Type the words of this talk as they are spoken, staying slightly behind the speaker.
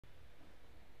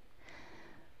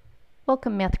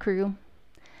Welcome, Math Crew.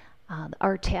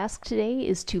 Our task today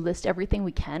is to list everything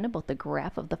we can about the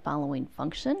graph of the following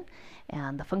function.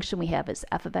 And the function we have is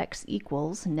f of x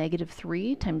equals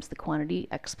 -3 times the quantity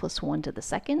x plus 1 to the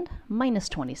second minus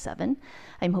 27.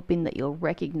 I'm hoping that you'll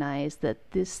recognize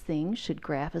that this thing should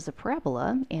graph as a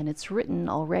parabola, and it's written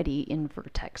already in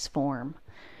vertex form.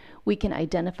 We can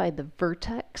identify the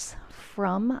vertex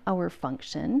from our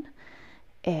function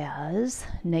as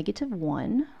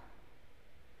 -1,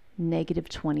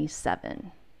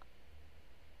 -27.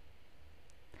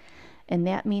 And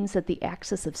that means that the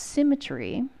axis of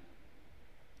symmetry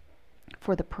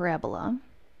for the parabola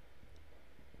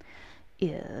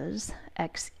is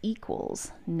x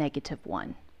equals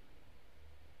 -1.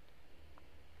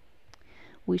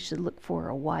 We should look for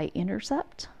a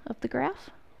y-intercept of the graph.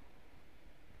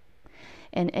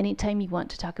 And anytime you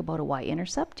want to talk about a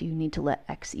y-intercept, you need to let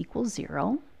x equal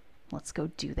 0. Let's go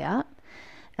do that.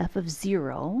 F of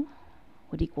 0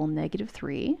 would equal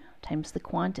 -3 times the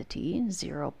quantity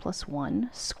 0 plus 1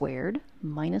 squared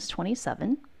minus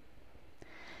 27.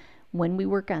 When we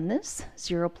work on this,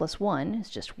 0 plus 1 is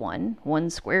just 1. 1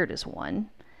 squared is 1.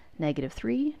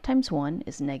 -3 times 1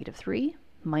 is -3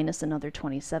 minus another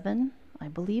 27, I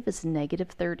believe, is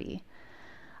 -30.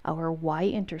 Our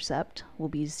y-intercept will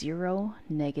be 0,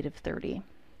 -30.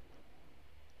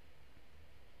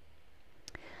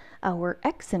 Our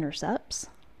x-intercepts,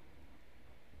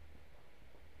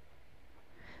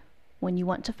 when you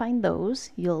want to find those,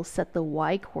 you'll set the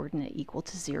y-coordinate equal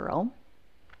to 0.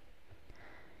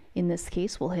 In this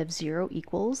case, we'll have 0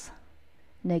 equals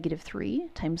 -3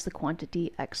 times the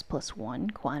quantity x plus 1,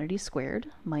 quantity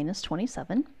squared, minus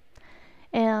 27.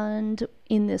 And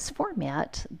in this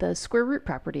format, the square root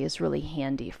property is really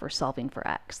handy for solving for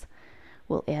x.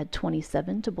 We'll add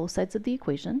 27 to both sides of the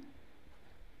equation.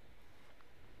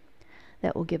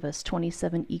 That will give us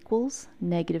 27 equals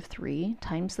 -3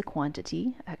 times the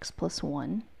quantity x plus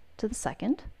 1 to the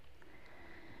second.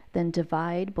 Then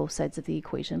divide both sides of the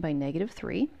equation by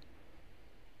 -3.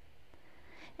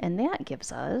 And that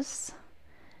gives us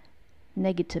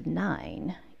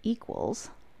 -9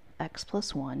 equals x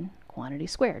plus 1 quantity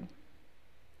squared.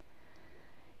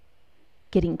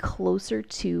 Getting closer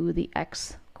to the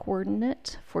x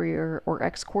coordinate for your, or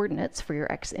x coordinates for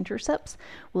your x-intercepts,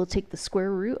 we'll take the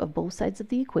square root of both sides of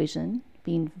the equation,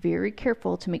 being very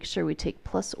careful to make sure we take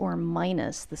plus or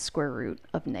minus the square root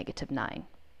of -9.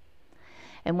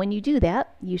 And when you do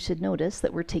that, you should notice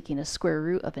that we're taking a square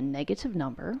root of a negative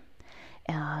number.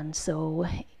 And so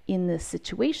in this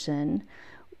situation,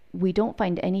 we don't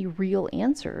find any real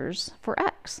answers for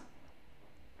x.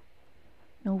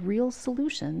 No real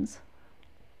solutions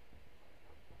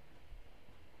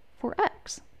for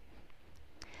x.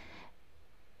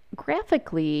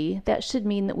 Graphically, that should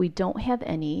mean that we don't have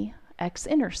any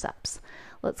x-intercepts.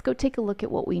 Let's go take a look at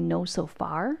what we know so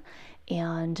far,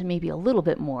 and maybe a little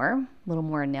more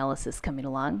analysis coming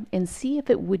along, and see if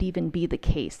it would even be the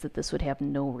case that this would have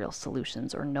no real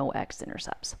solutions or no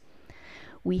x-intercepts.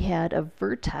 We had a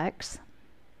vertex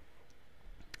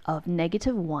of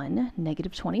 -1,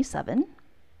 -27.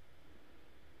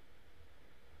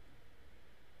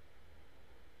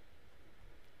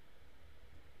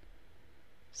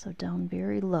 So down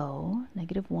very low,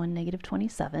 -1,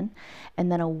 -27,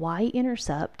 and then a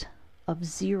y-intercept of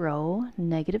 0,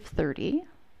 -30.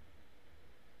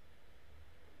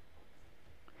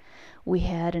 We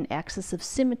had an axis of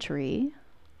symmetry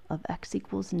of x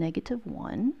equals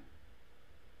 -1.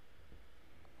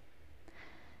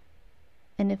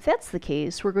 And if that's the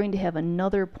case, we're going to have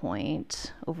another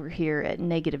point over here at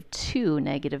 -2,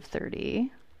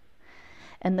 -30,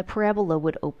 and the parabola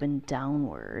would open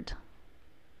downward.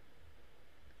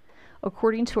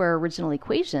 According to our original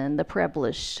equation, the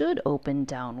parabola should open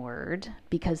downward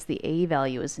because the a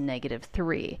value is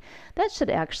 -3. That should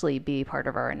actually be part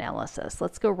of our analysis.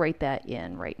 Let's go write that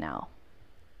in right now.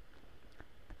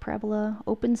 The parabola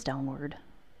opens downward.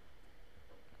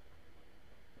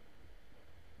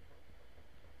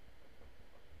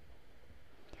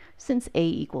 Since a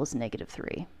equals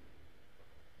 -3.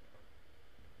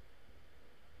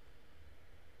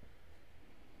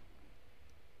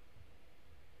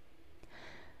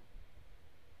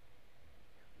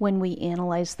 When we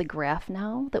analyze the graph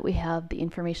now that we have the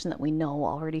information that we know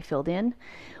already filled in,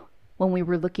 when we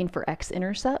were looking for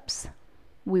x-intercepts,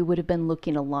 we would have been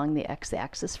looking along the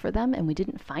x-axis for them, and we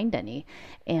didn't find any.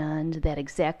 And that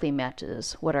exactly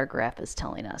matches what our graph is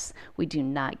telling us. We do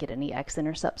not get any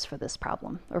x-intercepts for this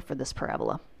problem, or for this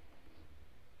parabola.